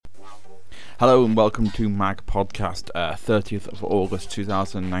Hello and welcome to Mag Podcast, 30th of August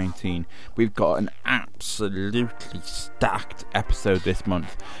 2019. We've got an absolutely stacked episode this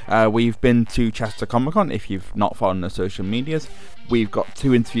month. We've been to Chester Comic Con, if you've not followed the social medias. We've got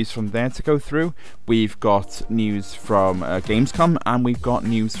 2 interviews from there to go through. We've got news from Gamescom, and we've got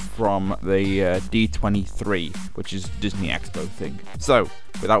news from the D23, which is Disney Expo thing. So,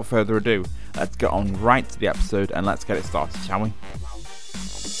 without further ado, let's get on right to the episode and let's get it started, shall we?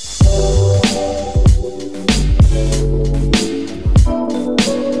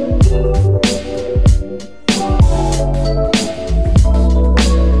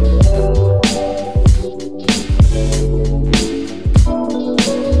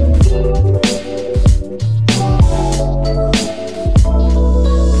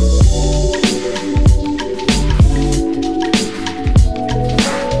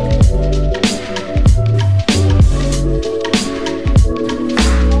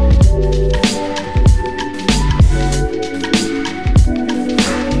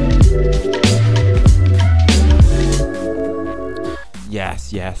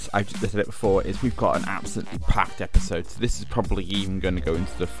 Yes, I've just said it before, we've got an absolutely packed episode, so this is probably even going to go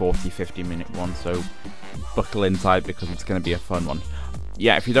into the 40-50 minute one, so buckle inside because it's going to be a fun one.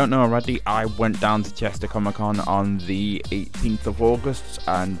 Yeah, if you don't know already, I went down to Chester Comic Con on the 18th of August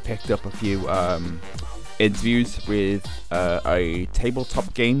and picked up a few interviews with a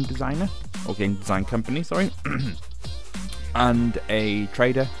tabletop game designer, or game design company, sorry, and a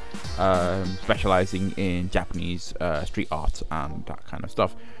trader specializing in Japanese street art and that kind of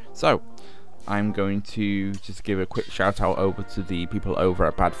stuff. So I'm going to just give a quick shout out over to the people over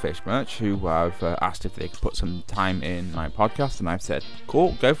at Badfish Merch who have asked if they could put some time in my podcast, and I've said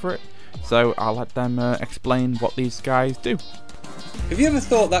cool, go for it. So I'll let them explain what these guys do. Have you ever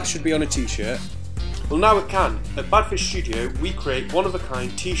thought that should be on a t-shirt? Well, now it can. At Badfish Studio we create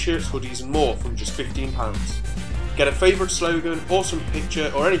one-of-a-kind t-shirts, hoodies and more from just £15. Get a favourite slogan, awesome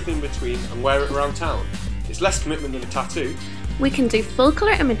picture or anything in between and wear it around town. It's less commitment than a tattoo. We can do full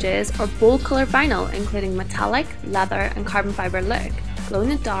colour images or bold colour vinyl, including metallic, leather and carbon fibre look, glow in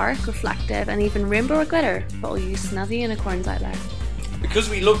the dark, reflective and even rainbow or glitter, for all you snazzy unicorns out there. Because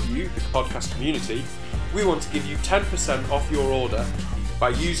we love you, the podcast community, we want to give you 10% off your order by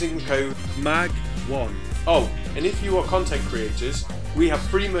using the code MAG1. Oh, and if you are content creators, we have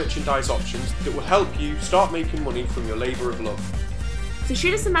free merchandise options that will help you start making money from your labour of love. So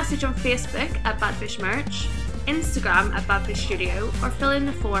shoot us a message on Facebook at Badfish Merch, Instagram at Badfish Studio, or fill in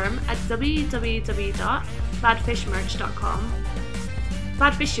the form at www.badfishmerch.com.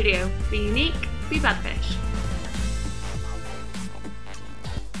 Badfish Studio. Be unique, be Badfish.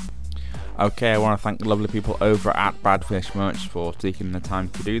 Okay, I want to thank the lovely people over at Badfish Merch for taking the time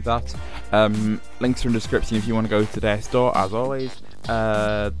to do that. Links are in the description if you want to go to their store, as always.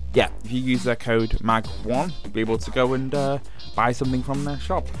 If you use their code MAG1, you'll be able to go and buy something from their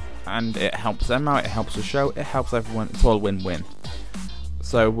shop. And it helps them out, it helps the show, it helps everyone, it's all win-win.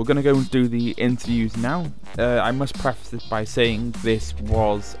 So we're going to go and do the interviews now. I must preface this by saying this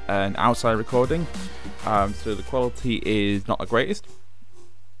was an outside recording, so the quality is not the greatest.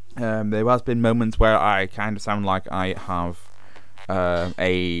 There has been moments where I kind of sound like I have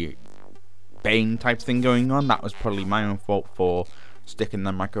a Bane type thing going on. That was probably my own fault for sticking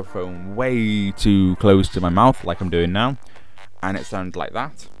the microphone way too close to my mouth like I'm doing now, and it sounded like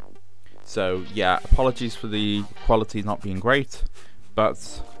that. So yeah, apologies for the quality not being great,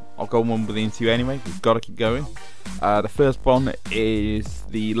 but I'll go on with the interview anyway. We've got to keep going. The first one is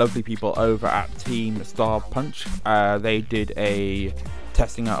the lovely people over at Team Star Punch. They did a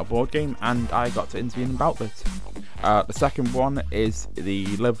testing out a board game and I got to interview them about it. The second one is the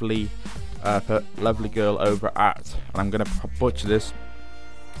lovely girl over at, and I'm going to butcher this,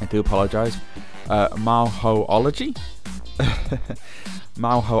 I do apologise, Maohoology.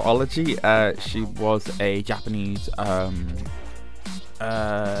 Maohoology. She was a Japanese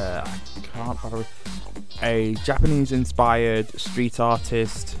a Japanese inspired street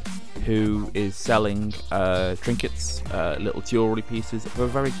artist who is selling trinkets, little jewellery pieces. They're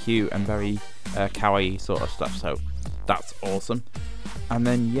very cute and very kawaii sort of stuff, so that's awesome. And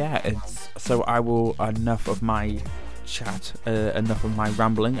then so I will, enough of my chat, enough of my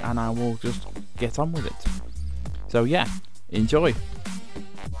rambling, and I will just get on with it. So yeah, enjoy.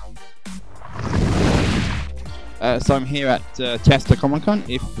 So I'm here at Chester Comic Con.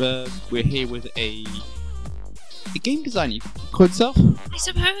 We're here with a a game designer, you call yourself? I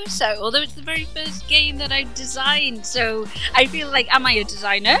suppose so, although it's the very first game that I designed, so I feel like, am I a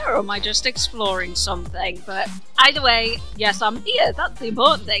designer or am I just exploring something? But either way, yes, I'm here. That's the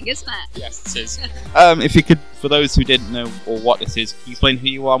important thing, isn't it? Yes, it is. If you could, for those who didn't know or what this is, can you explain who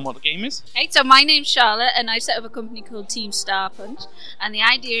you are and what the game is? Hey, so my name's Charlotte, and I set up a company called Team Starpunch, and the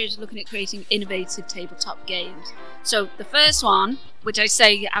idea is looking at creating innovative tabletop games. So the first one, which I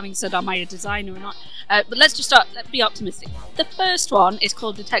say, having said, am I a designer or not? But let's be optimistic. The first one is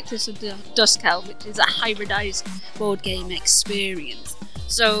called Detectives of Duskhell, which is a hybridized board game experience.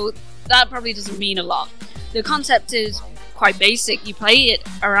 So that probably doesn't mean a lot. The concept is quite basic. You play it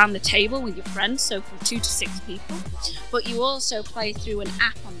around the table with your friends, so for 2 to 6 people. But you also play through an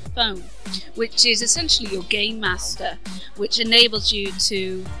app on the phone, which is essentially your game master, which enables you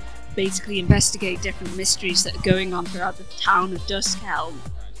to basically investigate different mysteries that are going on throughout the town of Duskhelm.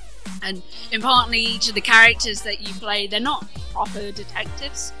 And importantly, each of the characters that you play, they're not proper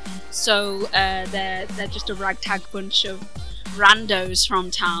detectives, so they're just a ragtag bunch of randos from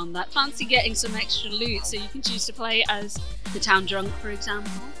town that fancy getting some extra loot. So you can choose to play as the town drunk, for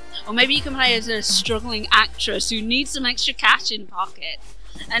example, or maybe you can play as a struggling actress who needs some extra cash in pocket.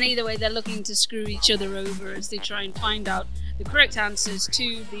 And either way, they're looking to screw each other over as they try and find out the correct answers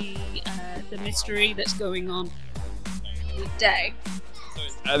to the mystery that's going on with day.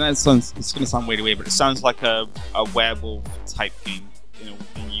 And it's going to sound really weird, but it sounds like a werewolf type game. You know,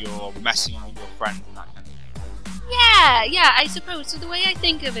 when you're messing with your friends and that kind of thing. Yeah, I suppose. So the way I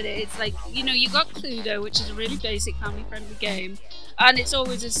think of it is like, you know, you got Cluedo, which is a really basic family-friendly game, and it's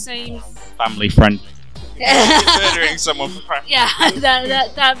always the same. Family friendly. Murdering someone for crap. Yeah,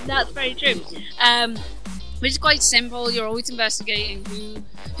 that's very true. Which is quite simple. You're always investigating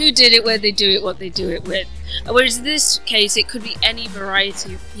who did it, where they do it, what they do it with. Whereas in this case, it could be any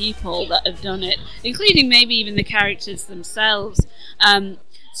variety of people that have done it, including maybe even the characters themselves.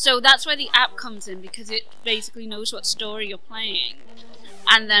 So that's where the app comes in, because it basically knows what story you're playing.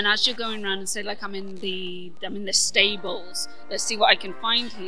 And then as you're going around and say, like, I'm in the stables, let's see what I can find here.